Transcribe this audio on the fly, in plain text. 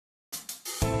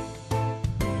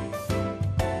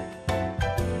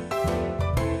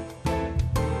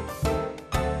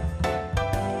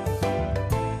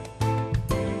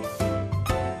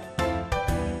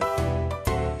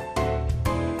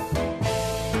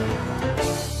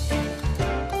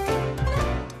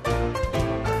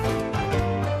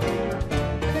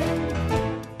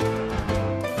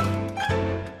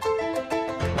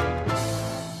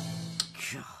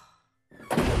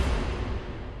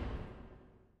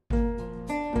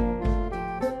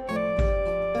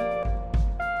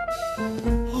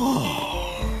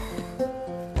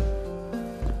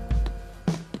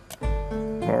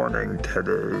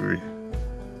Teddy.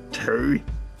 Two.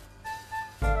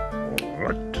 All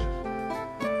right.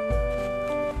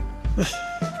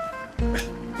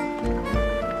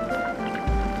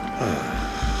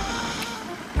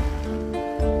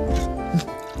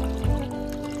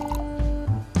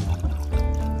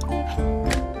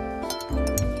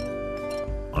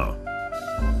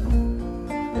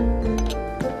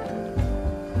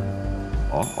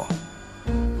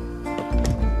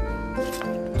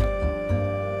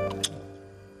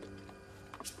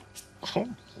 Come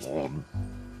on.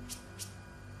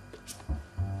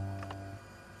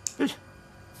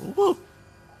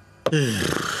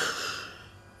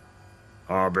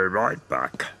 I'll be right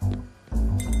back.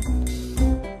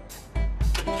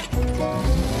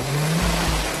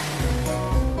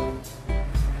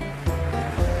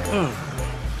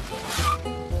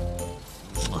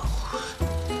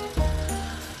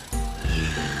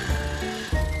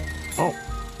 Oh,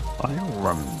 I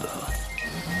wonder.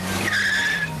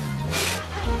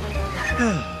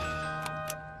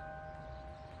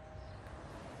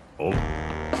 Oh.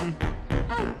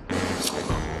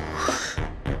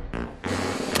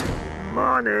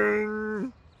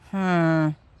 Morning.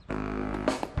 Oh.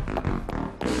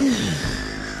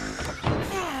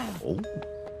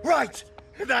 Right,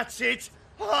 that's it.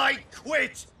 I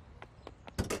quit.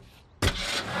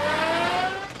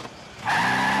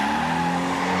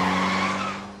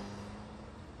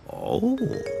 Oh.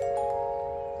 Good.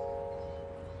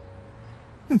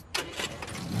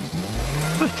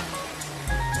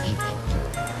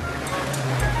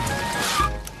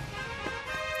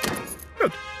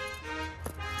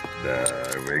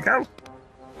 There we go.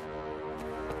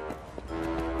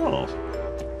 Oh.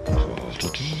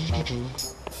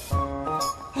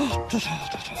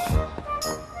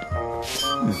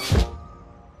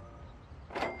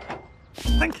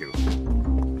 Thank you.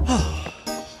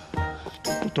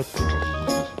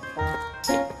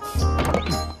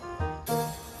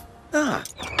 Ah.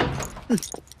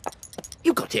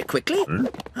 You got here quickly.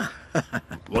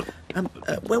 What?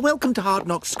 Well, welcome to Hard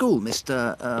Knock School,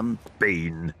 Mr.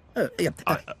 Bean. Yeah.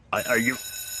 Are you...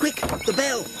 Quick, the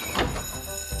bell.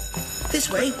 This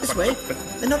way, this way.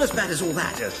 They're not as bad as all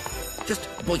that. Yes. Just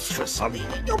boisterous.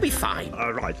 You'll be fine.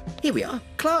 Right. Here we are,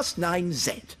 Class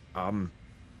 9Z.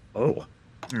 Oh.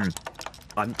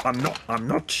 I'm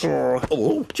not sure.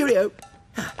 Oh, cheerio.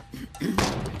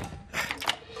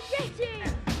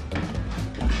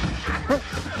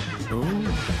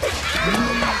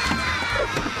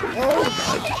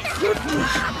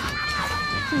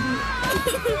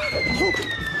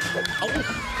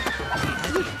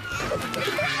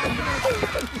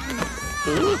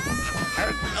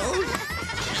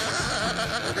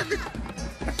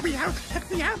 Let me out,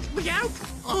 let me out, let me out.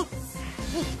 Oh.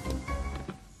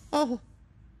 Oh.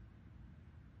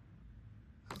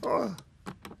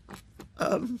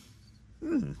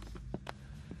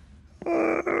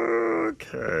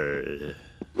 Okay.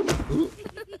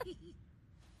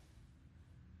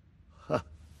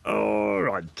 All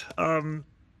right.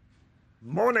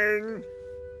 Morning.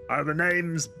 The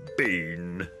name's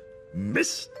Bean.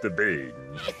 Mr. Bean.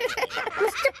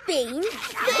 Mr. Bean?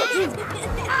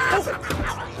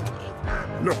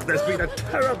 Look, there's been a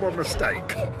terrible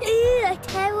mistake. Ew, a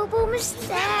terrible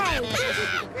mistake.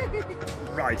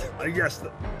 Right, yes,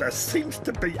 there seems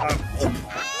to be a...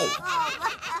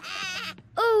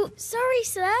 Oh, sorry,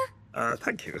 sir.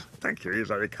 Thank you, you're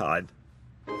very kind.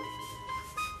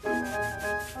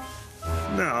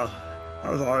 Now,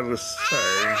 as I was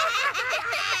saying...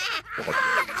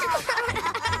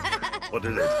 What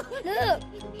is it? Look.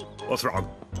 What's wrong?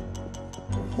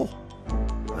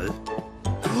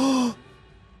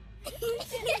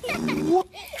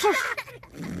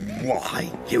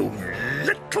 Why, you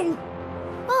little...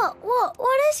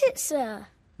 What is it, sir?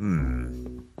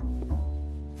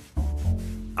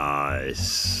 I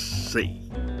see.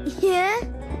 Yeah?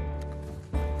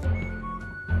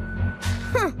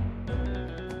 Huh.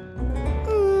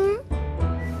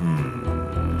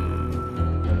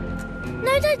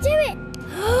 No, don't do it.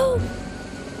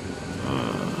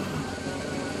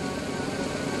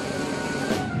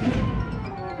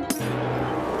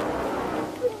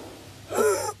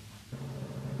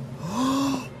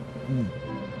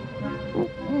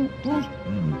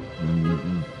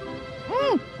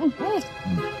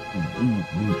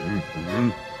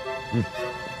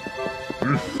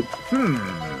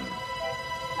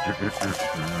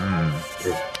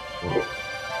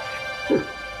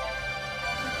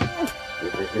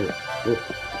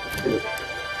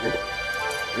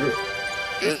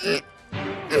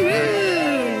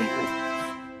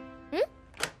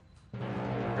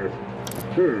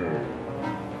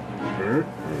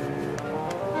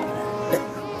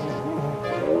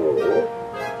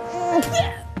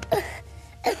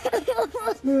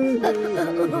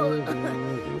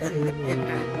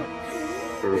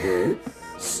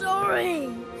 Sorry.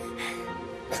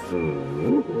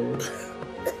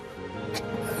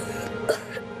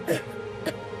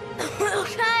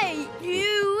 Okay,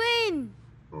 you win.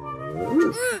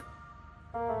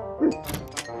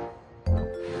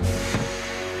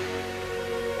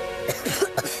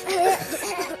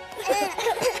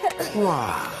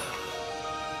 Wow.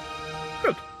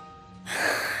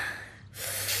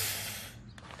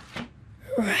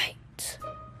 Right.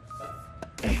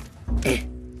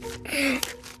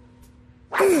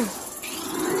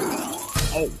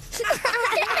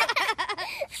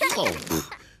 Oh.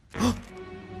 Oh.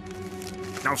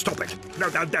 Now stop it. No,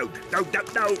 no, no, no, no,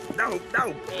 no, no,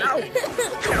 no, no.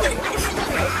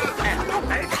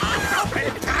 Stop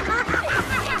it.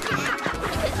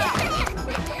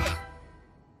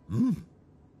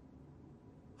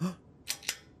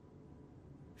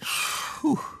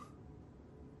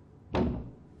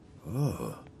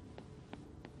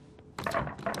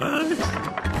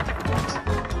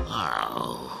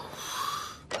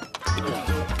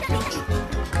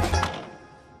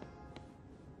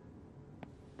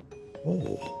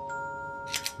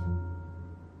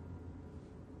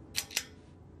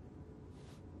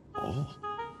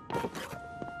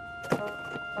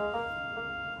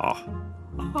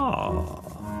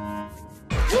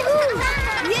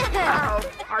 Yeah.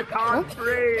 I can't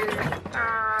breathe.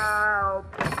 Help.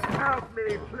 Help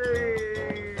me,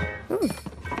 please.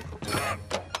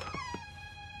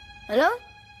 Hello?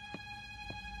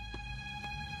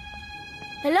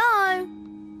 Hello?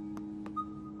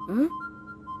 Hmm?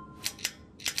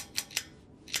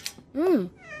 Hmm.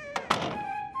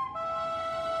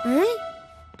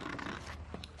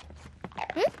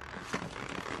 Eh?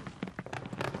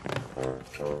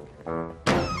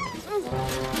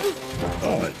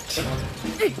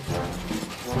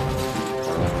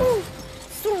 Oh,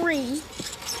 sorry.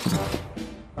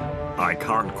 I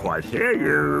can't quite hear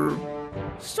you.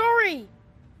 Sorry.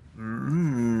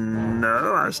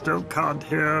 No, I still can't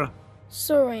hear.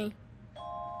 Sorry.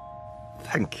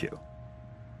 Thank you.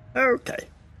 Okay.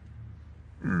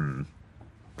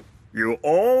 You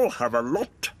all have a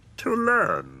lot to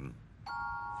learn.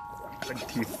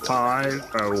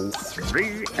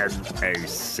 2503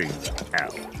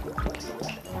 NaCl.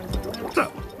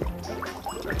 So,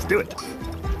 let's do it.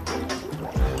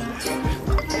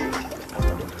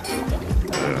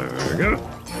 There we go.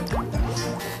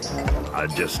 I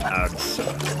just add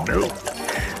some milk.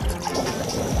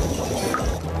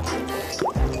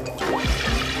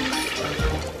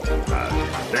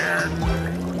 And then...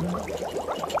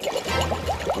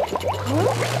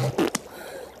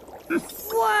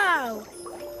 Wow.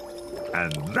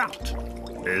 And that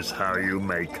is how you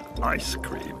make ice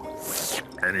cream.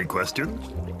 Any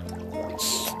questions?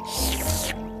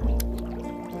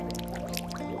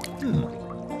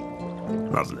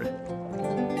 Lovely.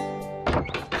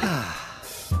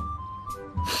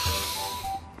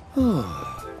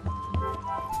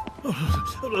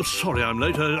 Sorry I'm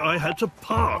late. I had to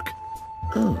park.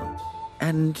 Oh,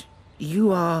 and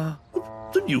you are...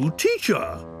 The new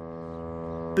teacher.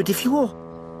 But if you're...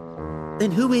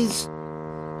 Then who is...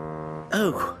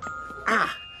 Oh.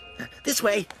 Ah. This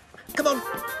way. Come on.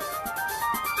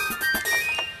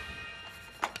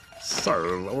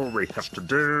 So, all we have to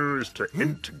do is to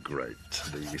integrate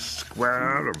the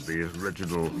square of the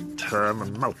original term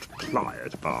and multiply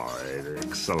it by the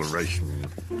acceleration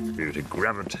due to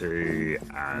gravity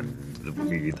and the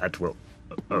v that will...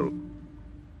 Oh.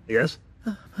 Yes?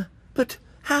 But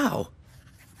how?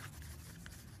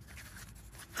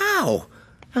 How?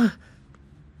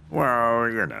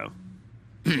 Well, you know.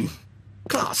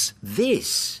 Class,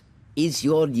 this is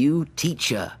your new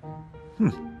teacher.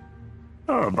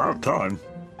 Oh, about time.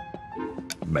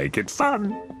 Make it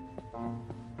fun.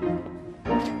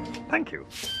 Thank you.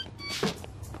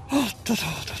 I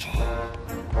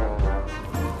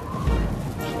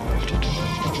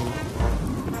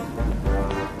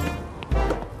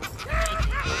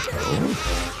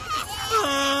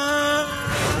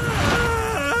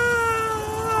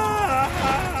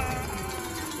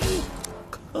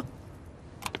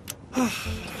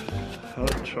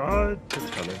tried to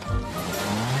tell him.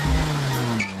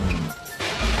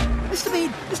 Mr.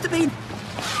 Bean! Mr. Bean!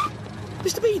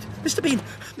 Mr. Bean! Mr. Bean!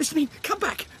 Mr. Bean, come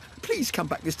back! Please come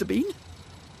back, Mr. Bean.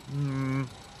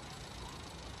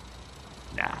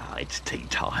 Now it's tea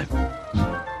time.